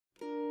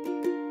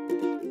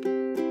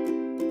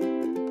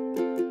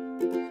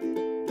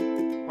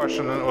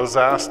Question that was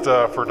asked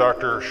for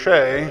Dr.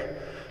 Hsieh.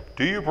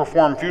 Do you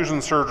perform fusion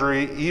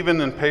surgery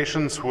even in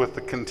patients with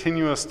the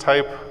continuous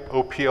type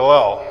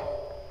OPLL?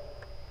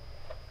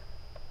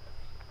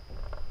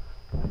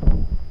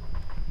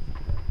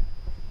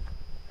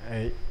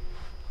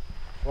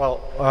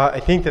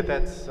 I think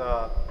that's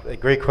a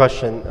great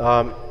question.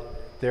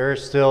 There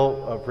is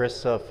still a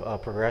risk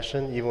of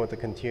progression even with the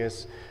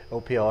continuous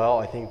OPLL.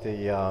 I think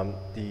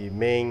the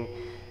main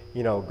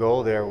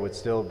goal there would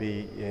still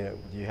be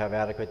you have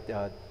adequate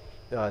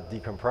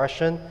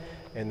decompression,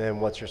 and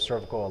then what's your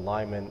cervical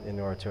alignment in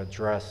order to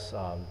address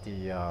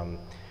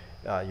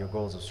your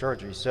goals of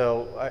surgery.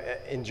 So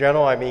in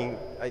general, I mean,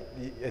 I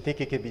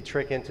think it could be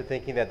tricked into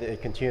thinking that the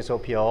continuous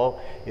OPLL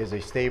is a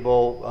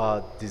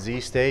stable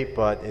disease state,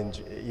 but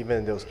even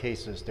in those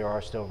cases, there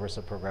are still risks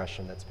of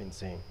progression that's been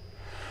seen.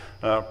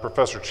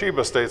 Professor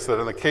Chiba states that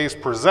in the case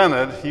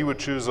presented, he would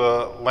choose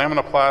a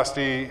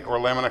laminoplasty or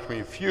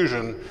laminectomy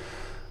fusion.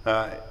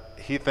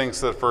 He thinks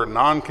that for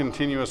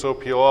non-continuous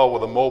OPLL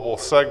with a mobile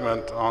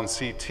segment on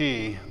CT,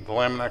 the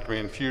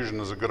laminectomy and fusion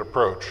is a good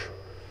approach.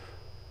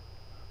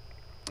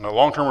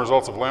 Long-term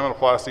results of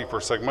laminoplasty for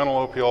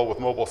segmental OPL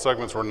with mobile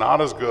segments were not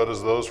as good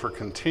as those for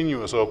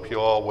continuous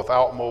OPL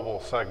without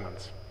mobile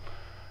segments.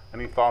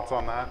 Any thoughts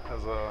on that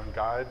as a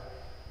guide?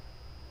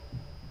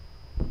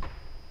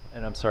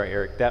 And I'm sorry,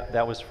 Eric,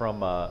 that was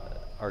from our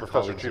Professor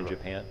colleagues in Chiba.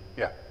 Japan?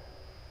 Yeah.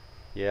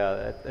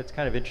 Yeah, that's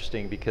kind of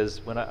interesting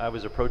because when I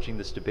was approaching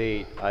this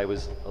debate, I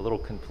was a little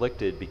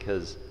conflicted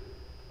because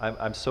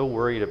I'm so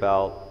worried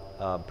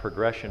about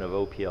progression of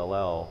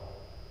OPLL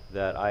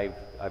that I've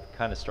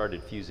kind of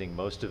started fusing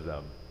most of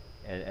them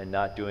and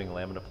not doing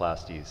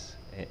laminoplasties.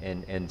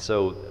 And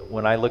so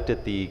when I looked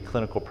at the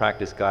clinical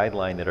practice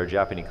guideline that our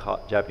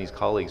Japanese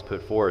colleagues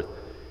put forth,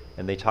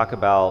 and they talk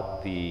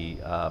about the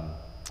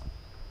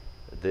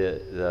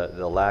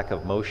lack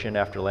of motion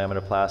after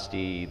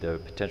laminoplasty, the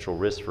potential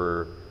risk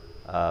for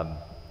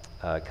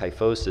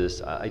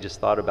kyphosis, I just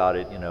thought about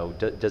it,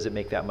 does it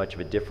make that much of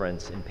a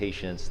difference in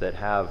patients that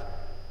have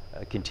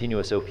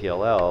continuous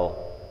OPLL?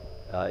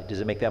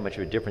 Does it make that much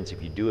of a difference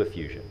if you do a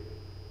fusion?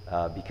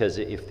 Because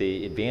if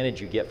the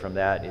advantage you get from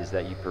that is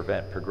that you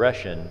prevent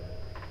progression,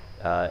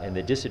 and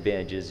the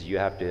disadvantage is you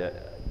have to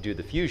do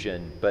the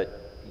fusion,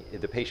 but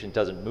the patient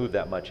doesn't move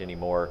that much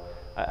anymore,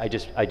 I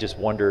just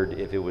wondered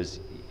if it was,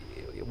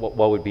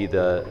 what would be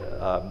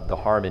the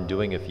harm in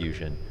doing a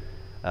fusion?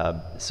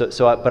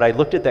 But I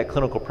looked at that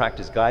clinical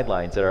practice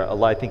guidelines that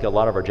I think a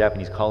lot of our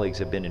Japanese colleagues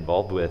have been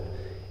involved with,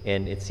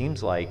 and it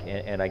seems like,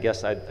 and I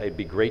guess it'd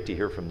be great to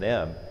hear from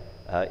them,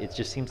 it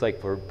just seems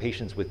like for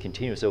patients with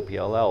continuous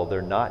OPLL,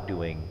 they're not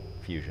doing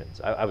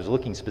fusions. I was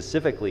looking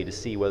specifically to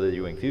see whether they're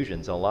doing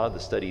fusions, and a lot of the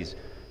studies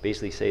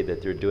basically say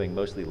that they're doing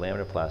mostly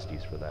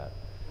laminoplasties for that.